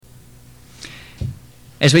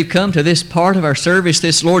As we've come to this part of our service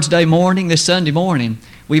this Lord's Day morning, this Sunday morning,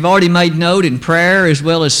 we've already made note in prayer as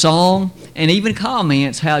well as song and even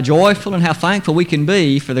comments how joyful and how thankful we can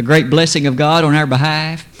be for the great blessing of God on our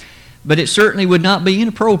behalf. But it certainly would not be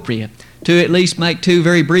inappropriate to at least make two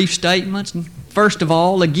very brief statements. First of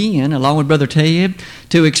all, again, along with Brother Ted,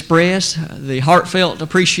 to express the heartfelt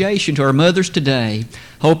appreciation to our mothers today,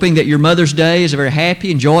 hoping that your Mother's Day is a very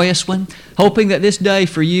happy and joyous one, hoping that this day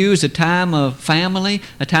for you is a time of family,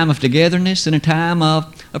 a time of togetherness, and a time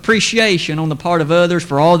of appreciation on the part of others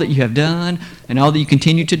for all that you have done and all that you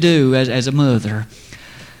continue to do as a mother.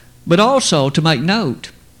 But also to make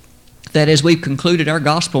note that as we've concluded our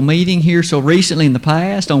gospel meeting here so recently in the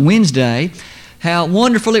past on Wednesday, how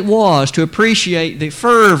wonderful it was to appreciate the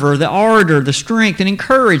fervor, the ardor, the strength, and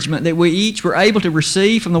encouragement that we each were able to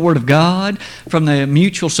receive from the Word of God, from the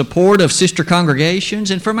mutual support of sister congregations,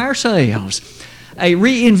 and from ourselves. A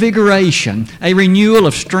reinvigoration, a renewal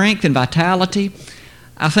of strength and vitality.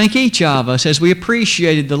 I think each of us, as we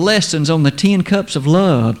appreciated the lessons on the 10 cups of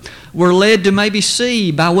love, were led to maybe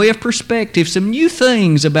see, by way of perspective, some new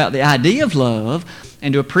things about the idea of love,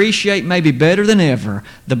 and to appreciate maybe better than ever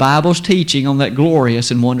the Bible's teaching on that glorious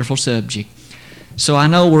and wonderful subject. So I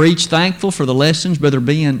know we're each thankful for the lessons Brother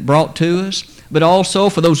Ben brought to us, but also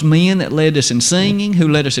for those men that led us in singing, who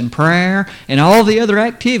led us in prayer, and all the other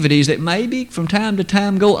activities that maybe from time to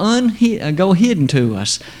time go hidden to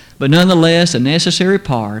us, but nonetheless a necessary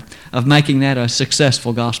part of making that a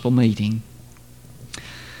successful gospel meeting.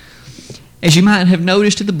 As you might have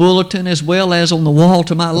noticed in the bulletin as well as on the wall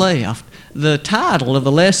to my left, the title of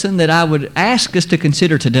the lesson that I would ask us to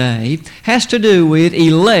consider today has to do with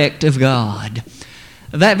elect of God.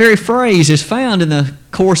 That very phrase is found in the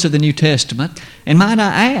course of the New Testament, and might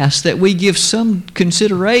I ask that we give some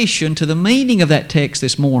consideration to the meaning of that text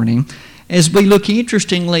this morning as we look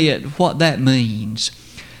interestingly at what that means.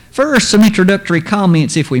 First, some introductory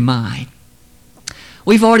comments if we might.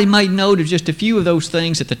 We've already made note of just a few of those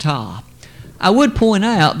things at the top. I would point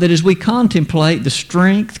out that as we contemplate the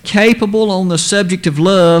strength capable on the subject of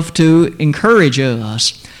love to encourage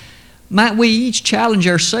us, might we each challenge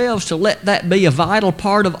ourselves to let that be a vital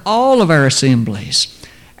part of all of our assemblies,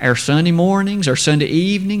 our Sunday mornings, our Sunday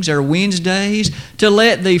evenings, our Wednesdays, to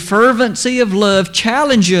let the fervency of love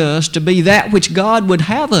challenge us to be that which God would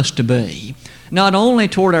have us to be, not only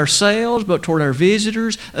toward ourselves, but toward our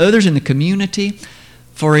visitors, others in the community.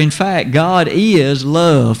 For in fact, God is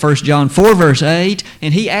love, 1 John 4 verse 8,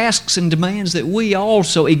 and He asks and demands that we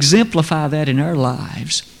also exemplify that in our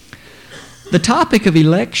lives. The topic of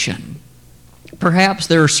election, perhaps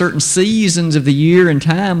there are certain seasons of the year and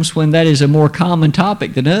times when that is a more common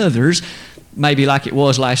topic than others, maybe like it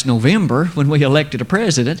was last November when we elected a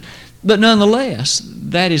president, but nonetheless,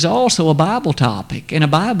 that is also a Bible topic and a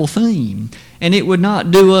Bible theme, and it would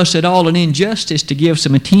not do us at all an injustice to give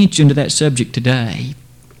some attention to that subject today.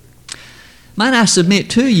 Might I submit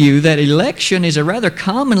to you that election is a rather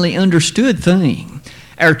commonly understood thing.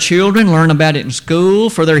 Our children learn about it in school,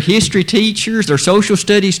 for their history teachers, their social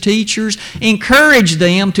studies teachers encourage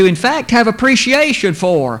them to in fact have appreciation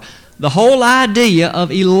for the whole idea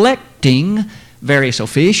of electing various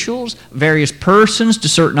officials, various persons to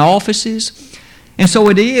certain offices. And so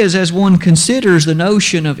it is, as one considers the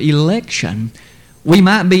notion of election, we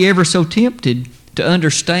might be ever so tempted to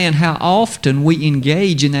understand how often we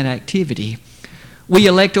engage in that activity. We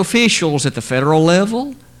elect officials at the federal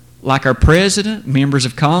level, like our president, members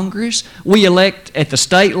of Congress. We elect at the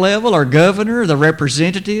state level our governor, the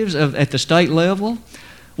representatives at the state level.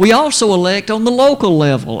 We also elect on the local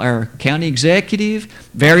level our county executive,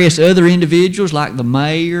 various other individuals like the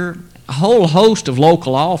mayor, a whole host of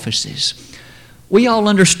local offices. We all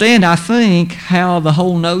understand, I think, how the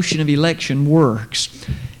whole notion of election works.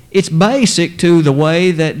 It's basic to the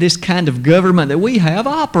way that this kind of government that we have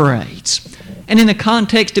operates. And in the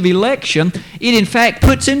context of election, it in fact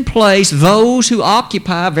puts in place those who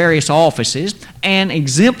occupy various offices and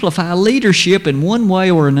exemplify leadership in one way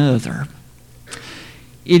or another.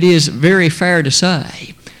 It is very fair to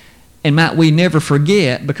say, and might we never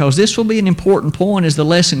forget, because this will be an important point as the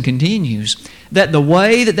lesson continues, that the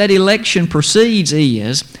way that that election proceeds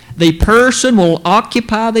is the person will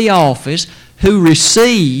occupy the office who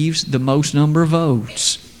receives the most number of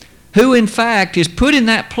votes, who in fact is put in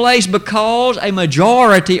that place because a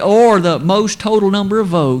majority or the most total number of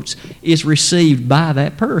votes is received by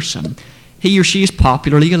that person. He or she is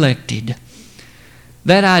popularly elected.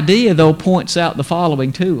 That idea, though, points out the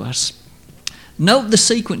following to us. Note the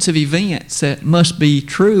sequence of events that must be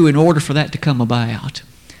true in order for that to come about.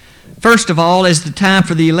 First of all, as the time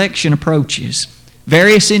for the election approaches,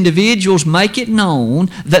 Various individuals make it known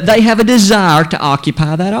that they have a desire to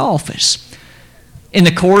occupy that office. In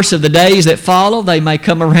the course of the days that follow, they may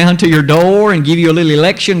come around to your door and give you a little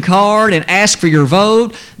election card and ask for your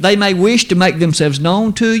vote. They may wish to make themselves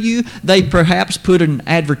known to you. They perhaps put an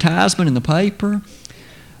advertisement in the paper.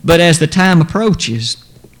 But as the time approaches,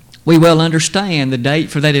 we well understand the date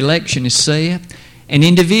for that election is set, and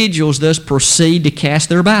individuals thus proceed to cast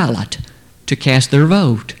their ballot, to cast their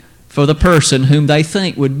vote for the person whom they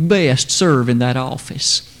think would best serve in that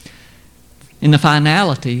office. In the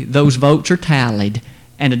finality, those votes are tallied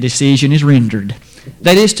and a decision is rendered.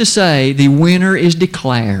 That is to say, the winner is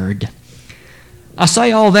declared. I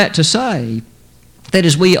say all that to say that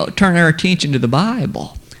as we turn our attention to the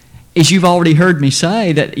Bible, as you've already heard me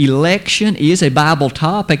say, that election is a Bible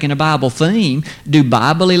topic and a Bible theme. Do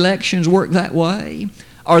Bible elections work that way?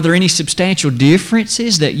 Are there any substantial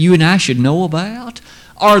differences that you and I should know about?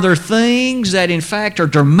 Are there things that in fact are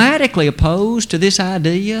dramatically opposed to this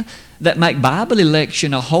idea that make Bible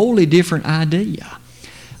election a wholly different idea?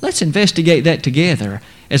 Let's investigate that together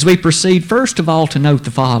as we proceed first of all to note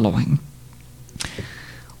the following.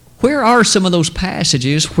 Where are some of those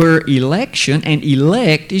passages where election and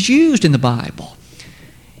elect is used in the Bible?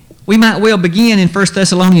 We might well begin in 1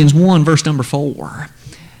 Thessalonians 1, verse number 4.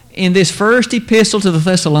 In this first epistle to the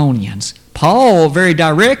Thessalonians, Paul very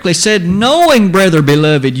directly said, knowing, brethren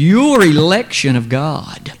beloved, your election of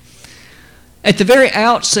God. At the very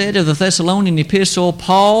outset of the Thessalonian epistle,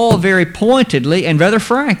 Paul very pointedly and rather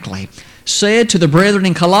frankly said to the brethren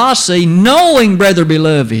in Colossae, knowing, brethren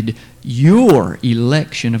beloved, your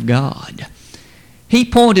election of God. He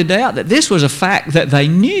pointed out that this was a fact that they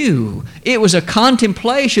knew. It was a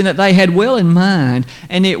contemplation that they had well in mind,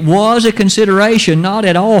 and it was a consideration not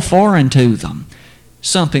at all foreign to them,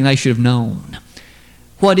 something they should have known.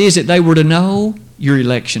 What is it they were to know? Your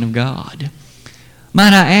election of God.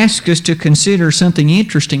 Might I ask us to consider something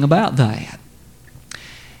interesting about that?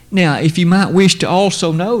 Now, if you might wish to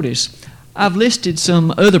also notice, I've listed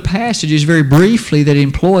some other passages very briefly that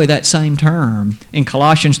employ that same term. In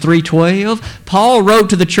Colossians 3:12, Paul wrote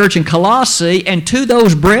to the church in Colossae, and to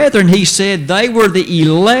those brethren he said they were the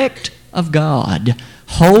elect of God,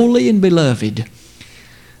 holy and beloved.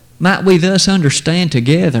 Might we thus understand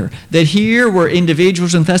together that here were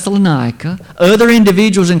individuals in Thessalonica, other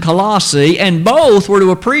individuals in Colossae, and both were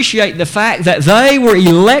to appreciate the fact that they were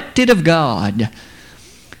elected of God.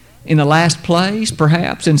 In the last place,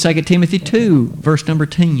 perhaps, in 2 Timothy 2, verse number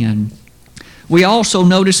 10, we also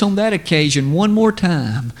notice on that occasion one more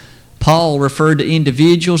time, Paul referred to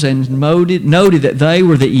individuals and noted that they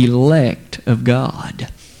were the elect of God.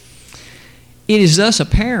 It is thus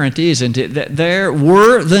apparent, isn't it, that there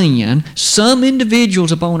were then some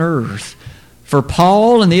individuals upon earth. For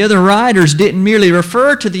Paul and the other writers didn't merely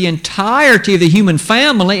refer to the entirety of the human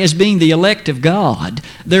family as being the elect of God.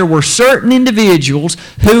 There were certain individuals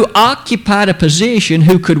who occupied a position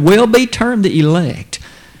who could well be termed the elect.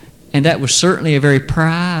 And that was certainly a very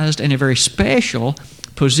prized and a very special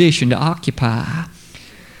position to occupy.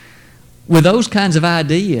 With those kinds of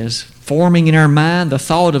ideas forming in our mind the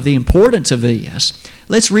thought of the importance of this,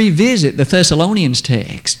 let's revisit the Thessalonians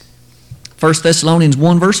text. 1 Thessalonians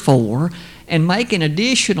 1 verse 4, and make an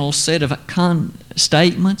additional set of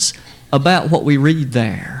statements about what we read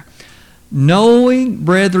there. Knowing,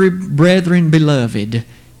 brethren beloved,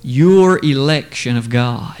 your election of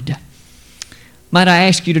God. Might I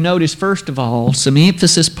ask you to notice, first of all, some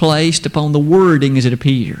emphasis placed upon the wording as it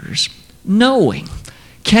appears. Knowing.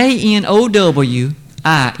 Knowing.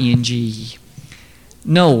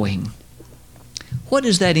 Knowing. What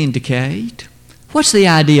does that indicate? What's the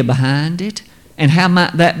idea behind it? And how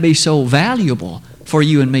might that be so valuable for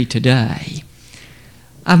you and me today?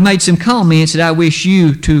 I've made some comments that I wish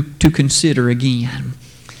you to consider again.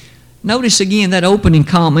 Notice again that opening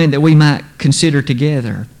comment that we might consider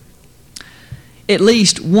together. At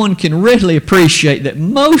least one can readily appreciate that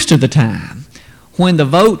most of the time, when the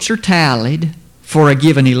votes are tallied for a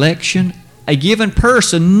given election, a given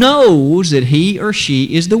person knows that he or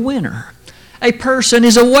she is the winner. A person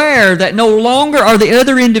is aware that no longer are the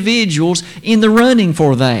other individuals in the running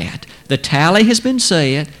for that. The tally has been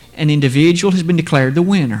set, an individual has been declared the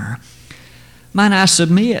winner. Might I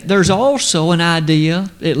submit, there's also an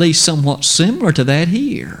idea, at least somewhat similar to that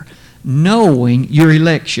here, knowing your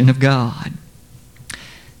election of God.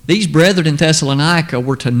 These brethren in Thessalonica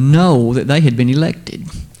were to know that they had been elected.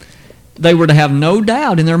 They were to have no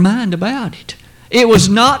doubt in their mind about it. It was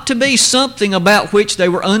not to be something about which they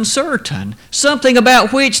were uncertain, something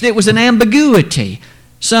about which there was an ambiguity,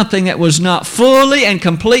 something that was not fully and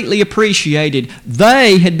completely appreciated.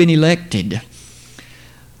 They had been elected.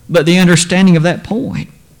 But the understanding of that point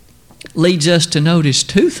leads us to notice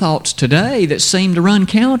two thoughts today that seem to run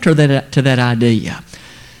counter to that idea.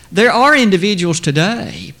 There are individuals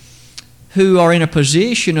today who are in a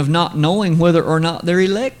position of not knowing whether or not they're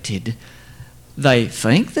elected. They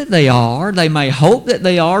think that they are, they may hope that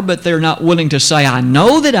they are, but they're not willing to say, I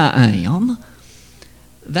know that I am.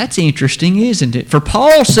 That's interesting, isn't it? For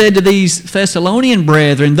Paul said to these Thessalonian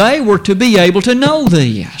brethren, they were to be able to know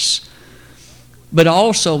this. But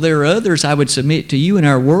also there are others, I would submit to you, in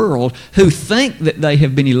our world who think that they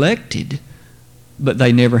have been elected, but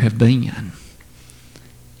they never have been.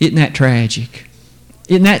 Isn't that tragic?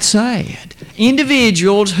 Isn't that sad?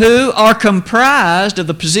 Individuals who are comprised of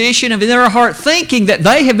the position of in their heart thinking that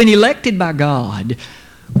they have been elected by God,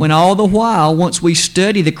 when all the while, once we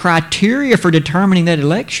study the criteria for determining that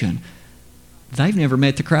election, they've never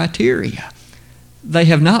met the criteria. They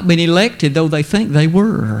have not been elected, though they think they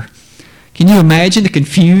were. Can you imagine the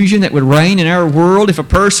confusion that would reign in our world if a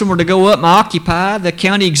person were to go up and occupy the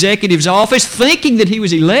county executive's office thinking that he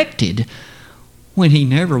was elected when he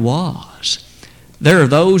never was? There are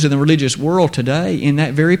those in the religious world today in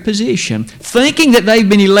that very position, thinking that they've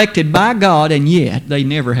been elected by God, and yet they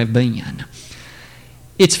never have been.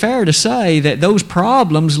 It's fair to say that those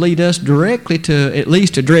problems lead us directly to at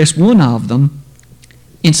least address one of them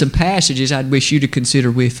in some passages I'd wish you to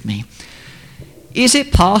consider with me. Is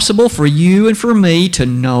it possible for you and for me to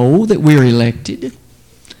know that we're elected?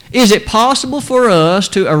 Is it possible for us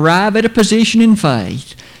to arrive at a position in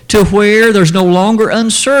faith to where there's no longer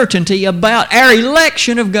uncertainty about our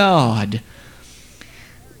election of God?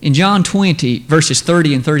 In John 20, verses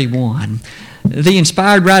 30 and 31, the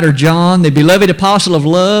inspired writer John, the beloved apostle of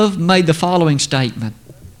love, made the following statement.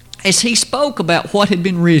 As he spoke about what had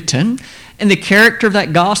been written and the character of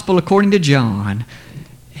that gospel according to John,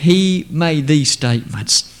 he made these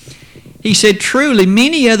statements. He said, truly,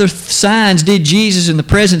 many other signs did Jesus in the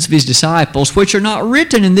presence of his disciples, which are not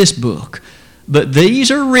written in this book. But these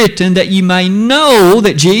are written that you may know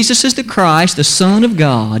that Jesus is the Christ, the Son of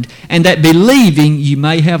God, and that believing you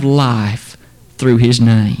may have life through his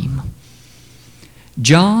name.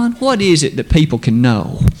 John, what is it that people can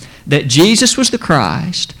know? That Jesus was the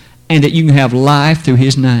Christ, and that you can have life through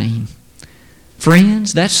his name.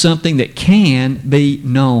 Friends, that's something that can be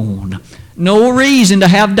known. No reason to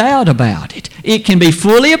have doubt about it. It can be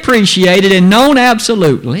fully appreciated and known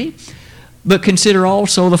absolutely. But consider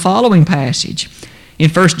also the following passage. In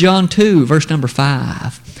 1 John 2, verse number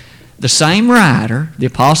 5, the same writer, the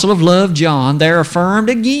apostle of love, John, there affirmed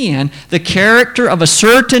again the character of a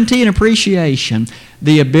certainty and appreciation,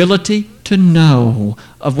 the ability to know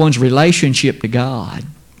of one's relationship to God.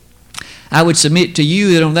 I would submit to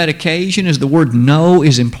you that on that occasion, as the word know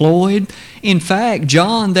is employed, in fact,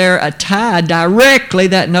 John there tied directly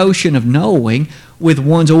that notion of knowing with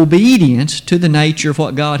one's obedience to the nature of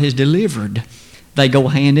what God has delivered. They go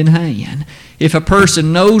hand in hand. If a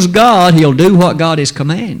person knows God, he'll do what God has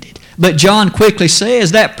commanded. But John quickly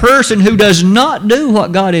says that person who does not do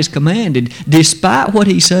what God has commanded, despite what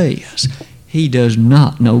he says, he does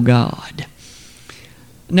not know God.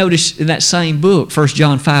 Notice in that same book, 1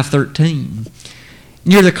 John 5:13,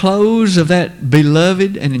 near the close of that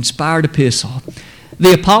beloved and inspired epistle,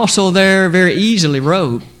 the apostle there very easily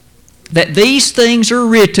wrote that these things are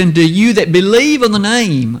written to you that believe on the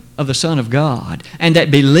name of the Son of God, and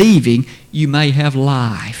that believing you may have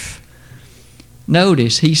life.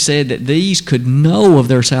 Notice he said that these could know of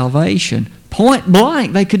their salvation. Point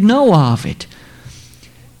blank, they could know of it.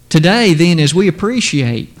 Today, then, as we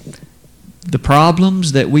appreciate the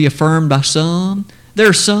problems that we affirmed by some, there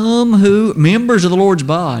are some who, members of the Lord's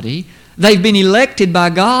body, they've been elected by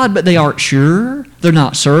God, but they aren't sure. They're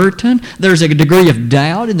not certain. There's a degree of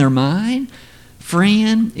doubt in their mind.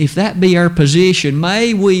 Friend, if that be our position,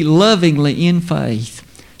 may we lovingly in faith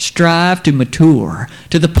strive to mature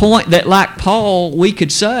to the point that, like Paul, we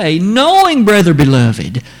could say, knowing, brother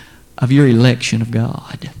beloved, of your election of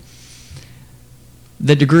God.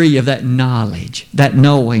 The degree of that knowledge, that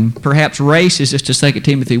knowing, perhaps races us to 2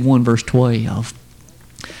 Timothy 1, verse 12.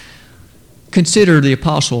 Consider the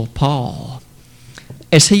Apostle Paul.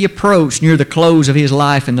 As he approached near the close of his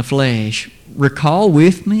life in the flesh, recall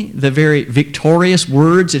with me the very victorious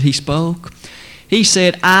words that he spoke. He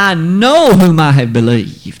said, I know whom I have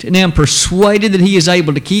believed, and am persuaded that he is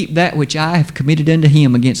able to keep that which I have committed unto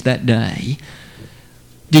him against that day.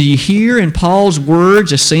 Did you hear in Paul's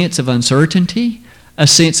words a sense of uncertainty, a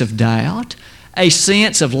sense of doubt, a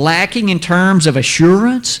sense of lacking in terms of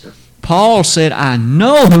assurance? Paul said, I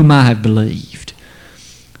know whom I have believed.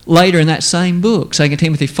 Later in that same book, 2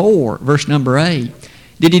 Timothy 4, verse number 8,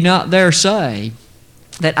 did he not there say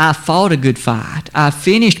that I fought a good fight. I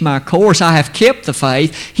finished my course. I have kept the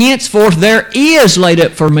faith. Henceforth there is laid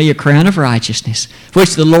up for me a crown of righteousness,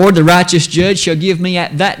 which the Lord, the righteous judge, shall give me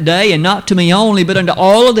at that day, and not to me only, but unto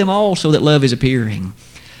all of them also that love is appearing.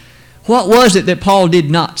 What was it that Paul did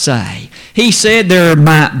not say? He said there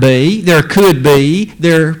might be, there could be,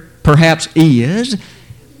 there perhaps is.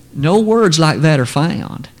 No words like that are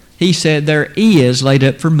found. He said there is laid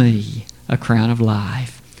up for me a crown of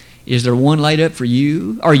life. Is there one laid up for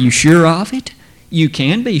you? Are you sure of it? You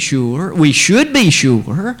can be sure. We should be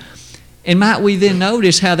sure. And might we then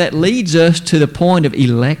notice how that leads us to the point of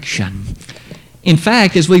election? In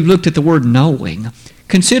fact, as we've looked at the word knowing,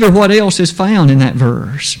 consider what else is found in that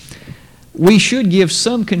verse. We should give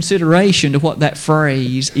some consideration to what that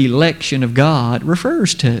phrase, election of God,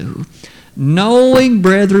 refers to. Knowing,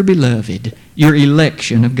 brethren beloved, your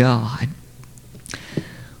election of God.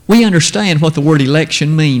 We understand what the word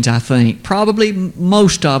election means, I think. Probably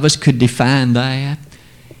most of us could define that.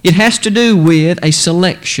 It has to do with a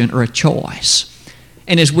selection or a choice.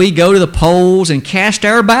 And as we go to the polls and cast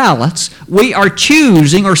our ballots, we are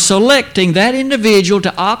choosing or selecting that individual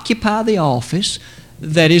to occupy the office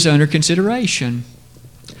that is under consideration.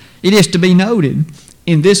 It is to be noted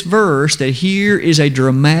in this verse that here is a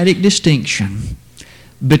dramatic distinction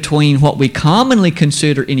between what we commonly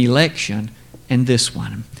consider an election and this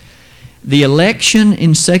one. The election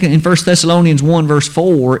in 1 Thessalonians 1 verse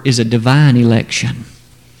 4 is a divine election.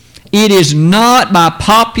 It is not by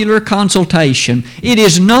popular consultation. It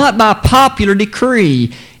is not by popular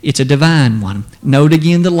decree. It's a divine one. Note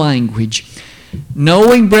again the language.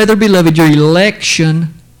 Knowing, brethren beloved, your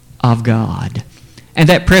election of God. And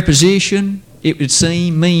that preposition, it would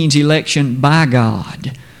seem, means election by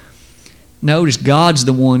God. Notice God's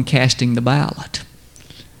the one casting the ballot.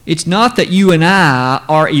 It's not that you and I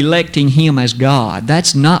are electing Him as God.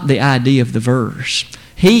 That's not the idea of the verse.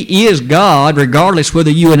 He is God regardless whether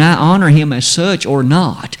you and I honor Him as such or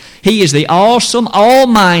not. He is the awesome,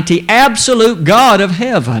 almighty, absolute God of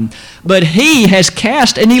heaven. But He has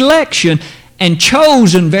cast an election and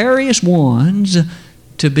chosen various ones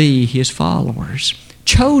to be His followers.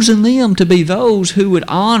 Chosen them to be those who would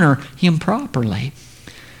honor Him properly.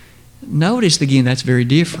 Notice again that's very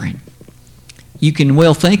different. You can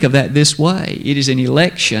well think of that this way. It is an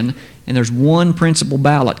election, and there's one principal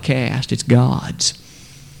ballot cast. It's God's.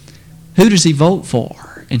 Who does He vote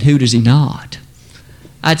for, and who does He not?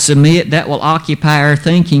 I'd submit that will occupy our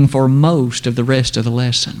thinking for most of the rest of the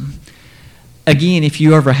lesson. Again, if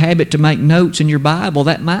you ever habit to make notes in your Bible,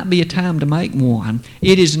 that might be a time to make one.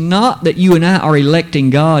 It is not that you and I are electing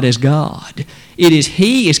God as God. It is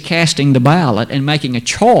He is casting the ballot and making a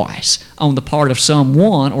choice on the part of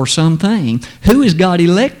someone or something. Who is God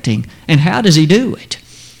electing, and how does He do it?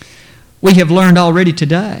 We have learned already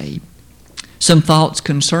today some thoughts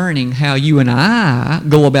concerning how you and I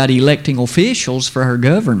go about electing officials for our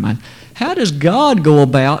government. How does God go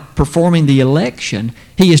about performing the election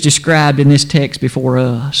He has described in this text before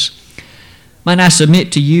us? Might I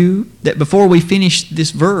submit to you that before we finish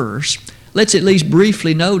this verse, let's at least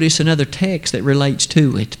briefly notice another text that relates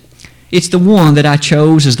to it. It's the one that I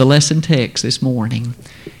chose as the lesson text this morning.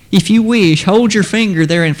 If you wish, hold your finger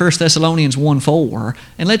there in 1 Thessalonians 1:4,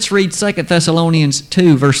 and let's read 2 Thessalonians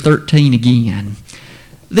 2, verse 13 again.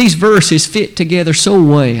 These verses fit together so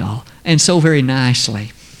well and so very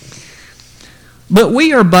nicely. But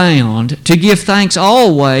we are bound to give thanks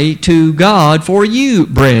always to God for you,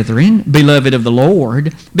 brethren, beloved of the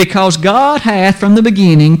Lord, because God hath from the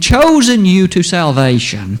beginning chosen you to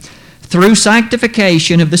salvation, through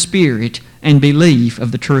sanctification of the Spirit and belief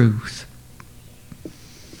of the truth.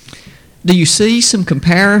 Do you see some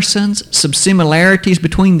comparisons, some similarities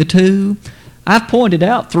between the two? I've pointed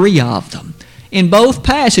out 3 of them. In both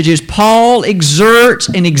passages, Paul exerts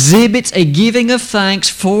and exhibits a giving of thanks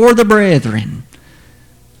for the brethren.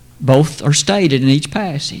 Both are stated in each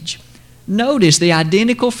passage. Notice the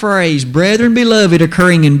identical phrase, brethren beloved,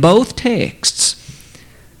 occurring in both texts.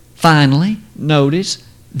 Finally, notice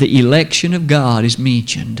the election of God is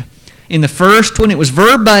mentioned. In the first one, it was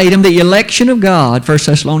verbatim, the election of God, 1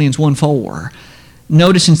 Thessalonians 1:4.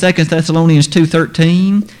 Notice in 2 Thessalonians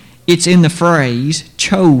 2:13, it's in the phrase,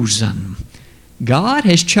 chosen. God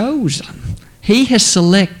has chosen. He has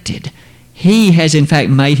selected. He has, in fact,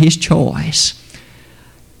 made His choice.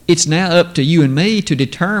 It's now up to you and me to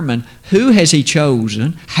determine who has He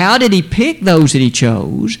chosen, how did He pick those that He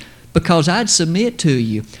chose, because I'd submit to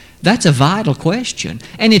you, that's a vital question,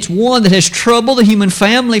 and it's one that has troubled the human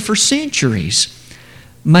family for centuries.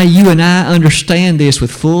 May you and I understand this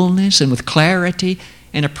with fullness and with clarity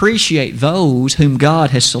and appreciate those whom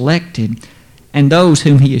God has selected and those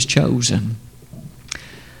whom He has chosen.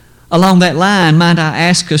 Along that line, might I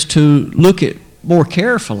ask us to look at more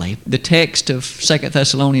carefully the text of 2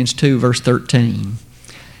 Thessalonians 2, verse 13.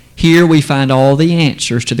 Here we find all the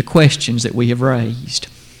answers to the questions that we have raised.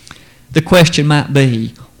 The question might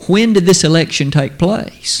be, when did this election take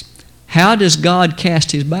place? How does God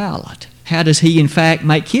cast His ballot? How does He, in fact,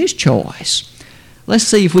 make His choice? Let's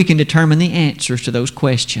see if we can determine the answers to those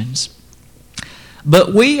questions.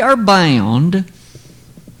 But we are bound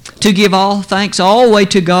to give all thanks always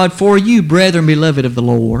to God for you, brethren, beloved of the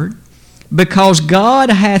Lord, because God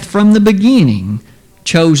hath from the beginning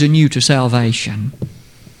chosen you to salvation.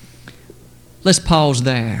 Let's pause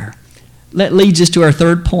there. That leads us to our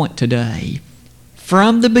third point today.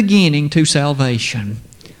 From the beginning to salvation.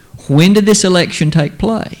 When did this election take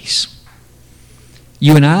place?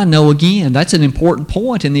 You and I know, again, that's an important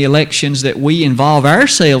point in the elections that we involve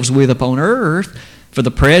ourselves with upon earth. For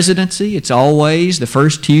the presidency, it's always the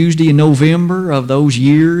first Tuesday in November of those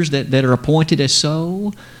years that are appointed as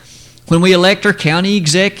so. When we elect our county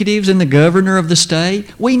executives and the governor of the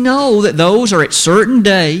state, we know that those are at certain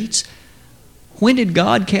dates. When did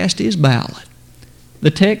God cast His ballot? The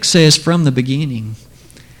text says from the beginning.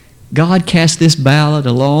 God cast this ballot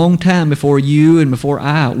a long time before you and before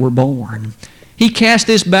I were born. He cast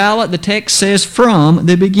this ballot, the text says, from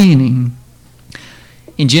the beginning.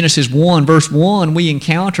 In Genesis 1, verse 1, we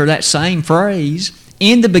encounter that same phrase.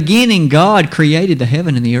 In the beginning, God created the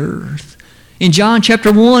heaven and the earth. In John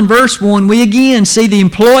chapter 1, verse 1, we again see the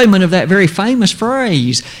employment of that very famous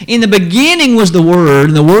phrase. In the beginning was the Word,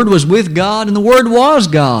 and the Word was with God, and the Word was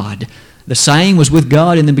God. The same was with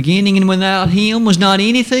God in the beginning, and without Him was not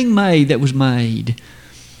anything made that was made.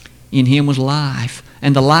 In Him was life,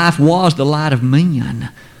 and the life was the light of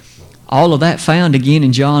men. All of that found again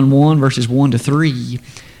in John 1, verses 1 to 3.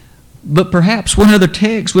 But perhaps one other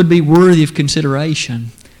text would be worthy of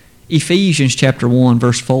consideration. Ephesians chapter 1,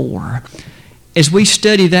 verse 4. As we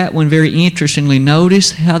study that one very interestingly,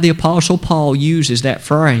 notice how the Apostle Paul uses that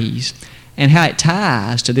phrase and how it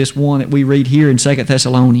ties to this one that we read here in 2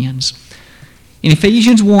 Thessalonians. In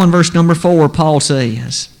Ephesians 1, verse number 4, Paul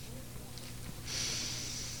says,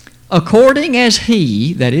 according as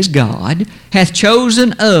He, that is God, hath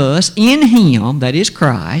chosen us in Him, that is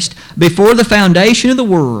Christ, before the foundation of the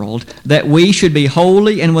world, that we should be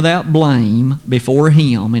holy and without blame before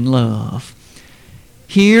Him in love.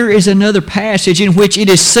 Here is another passage in which it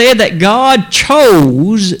is said that God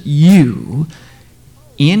chose you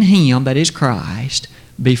in Him, that is Christ,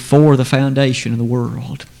 before the foundation of the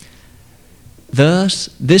world. Thus,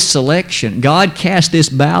 this selection, God cast this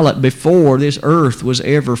ballot before this earth was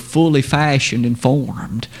ever fully fashioned and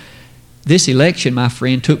formed. This election, my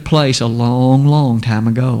friend, took place a long, long time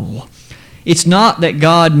ago. It's not that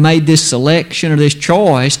God made this selection or this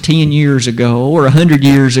choice 10 years ago or 100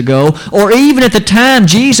 years ago or even at the time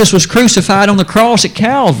Jesus was crucified on the cross at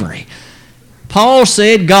Calvary. Paul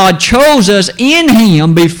said God chose us in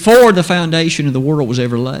Him before the foundation of the world was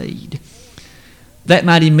ever laid. That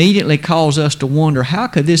might immediately cause us to wonder, how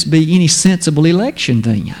could this be any sensible election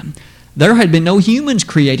then? There had been no humans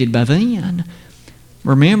created by then.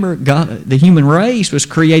 Remember, the human race was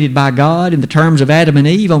created by God in the terms of Adam and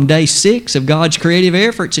Eve on day 6 of God's creative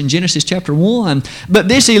efforts in Genesis chapter 1. But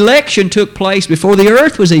this election took place before the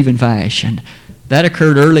earth was even fashioned. That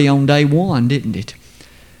occurred early on day 1, didn't it?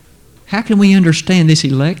 How can we understand this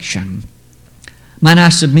election? Might I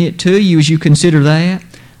submit to you as you consider that?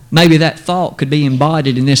 Maybe that thought could be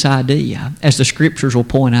embodied in this idea, as the Scriptures will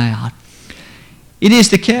point out. It is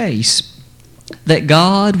the case that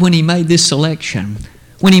God, when He made this selection,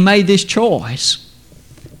 when He made this choice,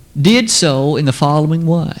 did so in the following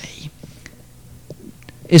way.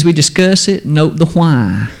 As we discuss it, note the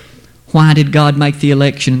why. Why did God make the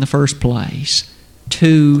election in the first place?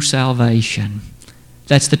 To salvation.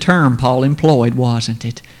 That's the term Paul employed, wasn't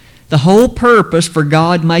it? The whole purpose for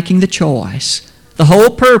God making the choice, the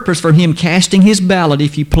whole purpose for Him casting His ballot,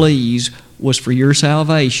 if you please, was for your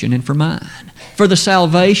salvation and for mine, for the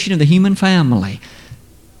salvation of the human family.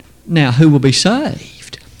 Now, who will be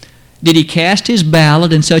saved? Did He cast His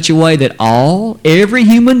ballot in such a way that every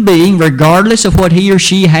human being, regardless of what he or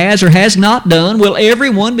she has or has not done, will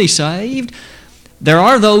everyone be saved? There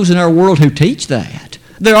are those in our world who teach that.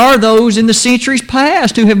 There are those in the centuries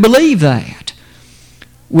past who have believed that.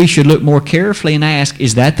 We should look more carefully and ask,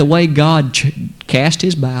 is that the way God cast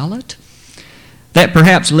His ballot? That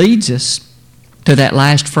perhaps leads us to that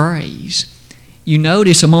last phrase. You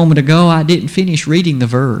notice a moment ago I didn't finish reading the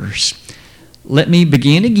verse. Let me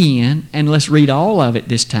begin again, and let's read all of it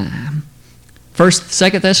this time. 2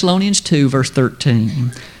 Thessalonians 2, verse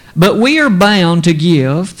 13. But we are bound to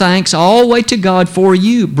give thanks always to God for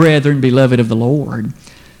you, brethren, beloved of the Lord,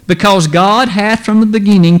 because God hath from the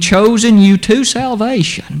beginning chosen you to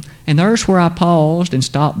salvation. And there's where I paused and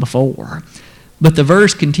stopped before. But the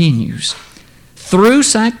verse continues, through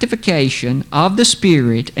sanctification of the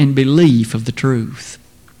Spirit and belief of the truth.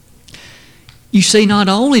 You see, not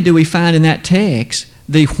only do we find in that text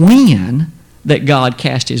the when that God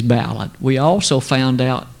cast his ballot, we also found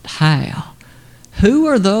out how. Who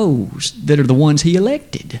are those that are the ones he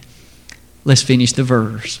elected? Let's finish the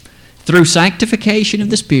verse. Through sanctification of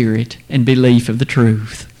the Spirit and belief of the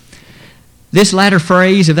truth. This latter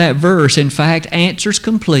phrase of that verse, in fact, answers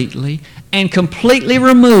completely and completely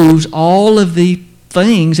removes all of the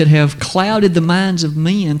things that have clouded the minds of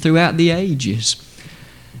men throughout the ages.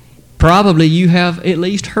 Probably you have at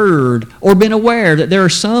least heard or been aware that there are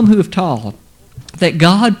some who have taught that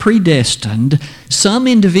God predestined some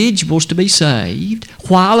individuals to be saved,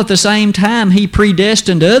 while at the same time he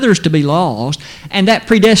predestined others to be lost, and that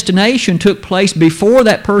predestination took place before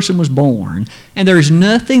that person was born, and there is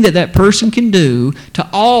nothing that that person can do to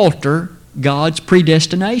alter God's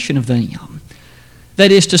predestination of them.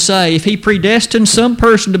 That is to say, if he predestined some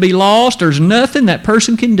person to be lost, there's nothing that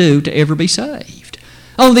person can do to ever be saved.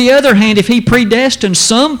 On the other hand, if he predestined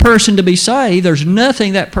some person to be saved, there's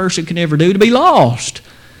nothing that person can ever do to be lost.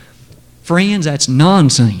 Friends, that's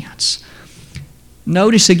nonsense.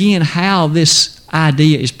 Notice again how this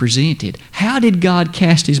idea is presented. How did God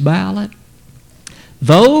cast his ballot?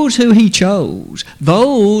 Those who he chose,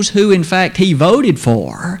 those who in fact he voted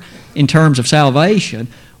for in terms of salvation,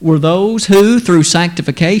 were those who, through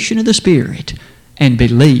sanctification of the Spirit and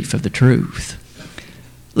belief of the truth.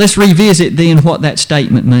 Let's revisit then what that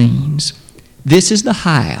statement means. This is the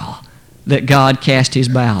how that God cast his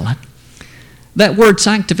ballot. That word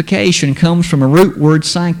sanctification comes from a root word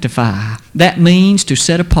sanctify. That means to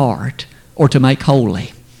set apart or to make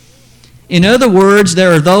holy. In other words,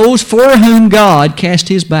 there are those for whom God cast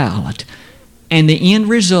his ballot, and the end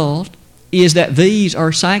result is that these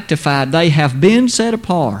are sanctified. They have been set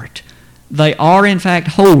apart. They are in fact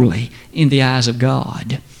holy in the eyes of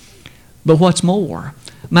God. But what's more,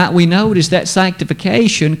 might we notice that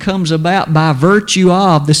sanctification comes about by virtue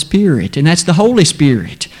of the Spirit, and that's the Holy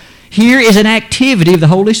Spirit. Here is an activity of the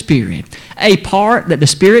Holy Spirit, a part that the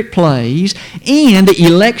Spirit plays in the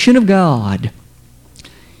election of God.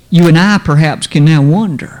 You and I perhaps can now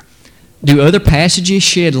wonder, do other passages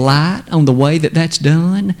shed light on the way that that's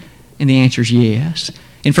done? And the answer is yes.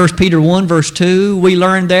 In 1 Peter 1 verse 2, we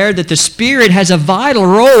learn there that the Spirit has a vital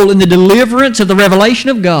role in the deliverance of the revelation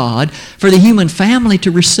of God for the human family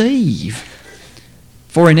to receive.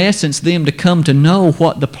 For in essence, them to come to know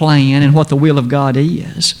what the plan and what the will of God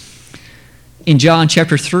is. In John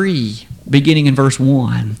chapter 3, beginning in verse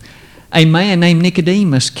 1, a man named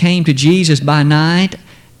Nicodemus came to Jesus by night,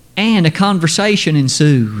 and a conversation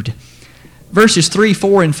ensued. Verses 3,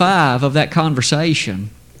 4, and 5 of that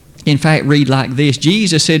conversation in fact read like this.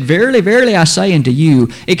 Jesus said, Verily, verily, I say unto you,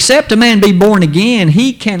 except a man be born again,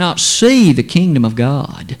 he cannot see the kingdom of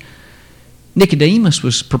God. Nicodemus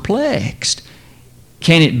was perplexed.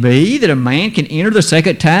 Can it be that a man can enter the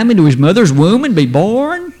second time into his mother's womb and be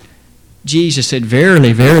born? Jesus said,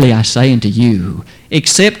 Verily, verily, I say unto you,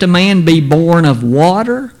 except a man be born of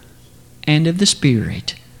water and of the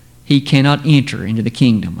Spirit, he cannot enter into the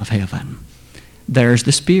kingdom of heaven. There's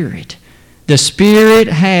the Spirit. The Spirit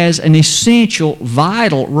has an essential,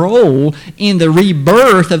 vital role in the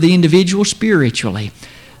rebirth of the individual spiritually.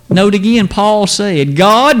 Note again, Paul said,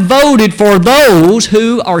 God voted for those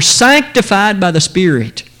who are sanctified by the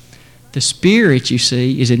Spirit. The Spirit, you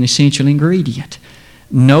see, is an essential ingredient.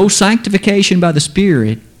 No sanctification by the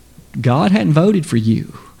Spirit, God hadn't voted for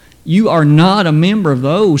you. You are not a member of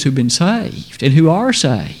those who've been saved and who are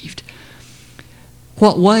saved.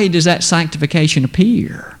 What way does that sanctification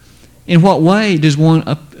appear? In what way does one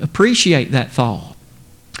appreciate that thought?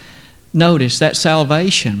 Notice that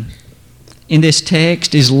salvation in this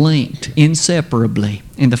text is linked inseparably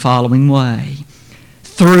in the following way.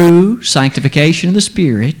 Through sanctification of the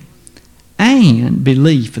Spirit and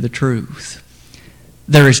belief of the truth.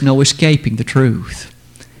 There is no escaping the truth.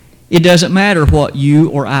 It doesn't matter what you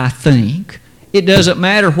or I think. It doesn't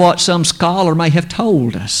matter what some scholar may have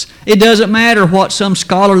told us. It doesn't matter what some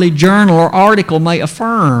scholarly journal or article may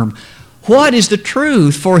affirm. What is the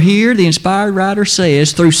truth? For here the inspired writer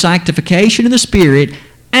says, through sanctification of the Spirit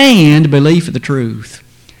and belief of the truth.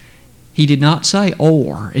 He did not say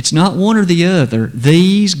or. It's not one or the other.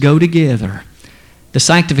 These go together. The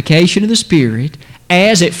sanctification of the Spirit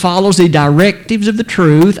as it follows the directives of the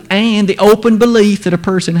truth and the open belief that a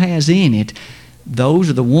person has in it. Those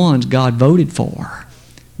are the ones God voted for.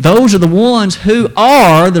 Those are the ones who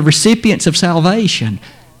are the recipients of salvation.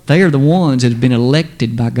 They are the ones that have been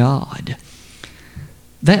elected by God.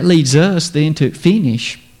 That leads us then to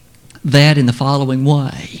finish that in the following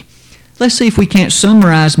way. Let's see if we can't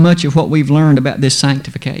summarize much of what we've learned about this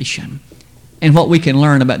sanctification and what we can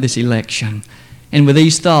learn about this election. And with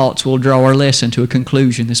these thoughts, we'll draw our lesson to a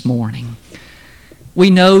conclusion this morning. We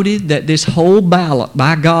noted that this whole ballot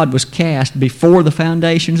by God was cast before the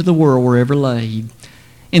foundations of the world were ever laid.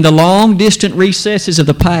 In the long, distant recesses of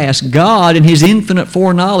the past, God, in His infinite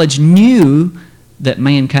foreknowledge, knew that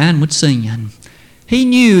mankind would sin. He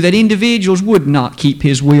knew that individuals would not keep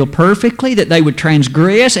His will perfectly, that they would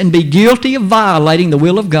transgress and be guilty of violating the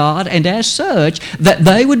will of God, and as such, that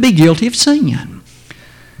they would be guilty of sin.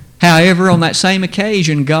 However, on that same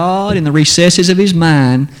occasion, God, in the recesses of His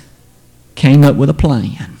mind, came up with a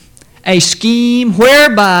plan, a scheme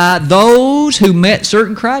whereby those who met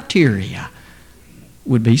certain criteria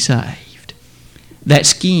would be saved. That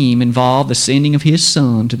scheme involved the sending of His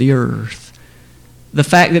Son to the earth. The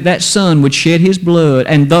fact that that Son would shed His blood,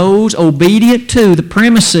 and those obedient to the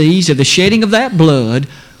premises of the shedding of that blood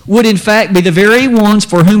would in fact be the very ones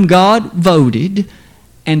for whom God voted,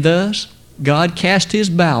 and thus God cast His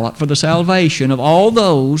ballot for the salvation of all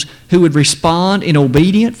those who would respond in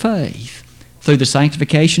obedient faith through the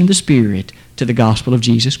sanctification of the Spirit to the gospel of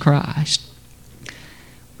Jesus Christ.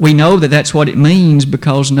 We know that that's what it means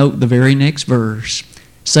because note the very next verse,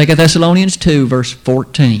 2 Thessalonians 2, verse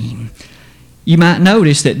 14. You might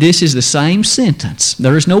notice that this is the same sentence.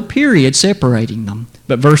 There is no period separating them.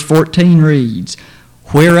 But verse 14 reads,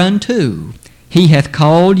 "Whereunto He hath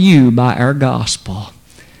called you by our gospel."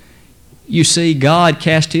 You see, God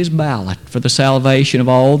cast His ballot for the salvation of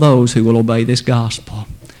all those who will obey this gospel,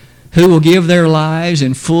 who will give their lives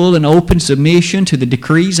in full and open submission to the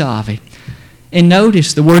decrees of it. And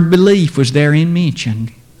notice the word belief was therein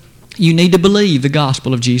mentioned. You need to believe the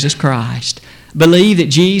gospel of Jesus Christ. Believe that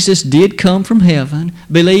Jesus did come from heaven.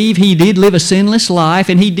 Believe He did live a sinless life,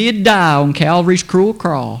 and He did die on Calvary's cruel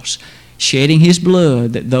cross, shedding His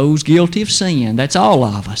blood that those guilty of sin, that's all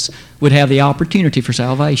of us, would have the opportunity for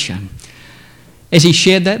salvation. As He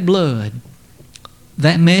shed that blood,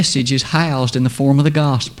 that message is housed in the form of the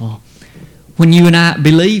gospel. When you and I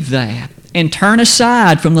believe that and turn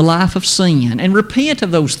aside from the life of sin and repent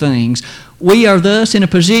of those things, we are thus in a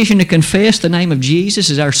position to confess the name of Jesus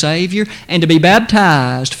as our Savior and to be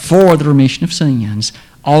baptized for the remission of sins.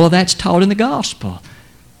 All of that's taught in the gospel.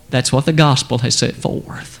 That's what the gospel has set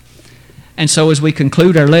forth. And so as we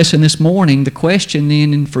conclude our lesson this morning, the question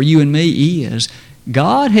then for you and me is,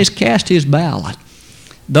 God has cast His ballot.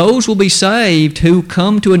 Those will be saved who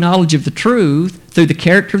come to a knowledge of the truth through the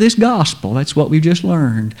character of this gospel. That's what we've just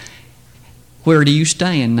learned. Where do you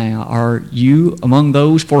stand now? Are you among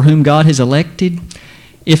those for whom God has elected?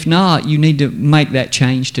 If not, you need to make that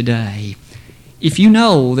change today. If you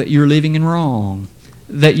know that you're living in wrong,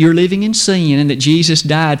 that you're living in sin, and that Jesus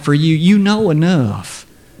died for you, you know enough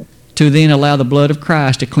to then allow the blood of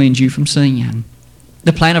Christ to cleanse you from sin.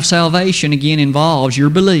 The plan of salvation, again, involves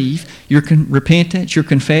your belief, your repentance, your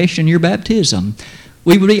confession, your baptism.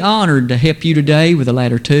 We would be honored to help you today with the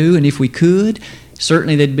latter two, and if we could,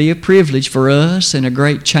 certainly that'd be a privilege for us and a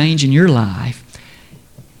great change in your life.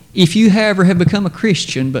 If you, however, have become a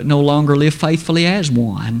Christian but no longer live faithfully as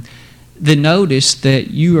one, then notice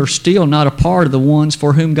that you are still not a part of the ones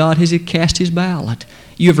for whom God has cast His ballot.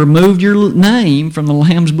 You have removed your name from the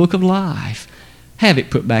Lamb's Book of Life. Have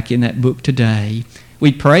it put back in that book today.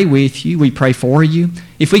 We pray with you. We pray for you.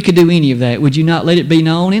 If we could do any of that, would you not let it be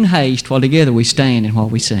known in haste while together we stand and while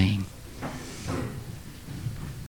we sing?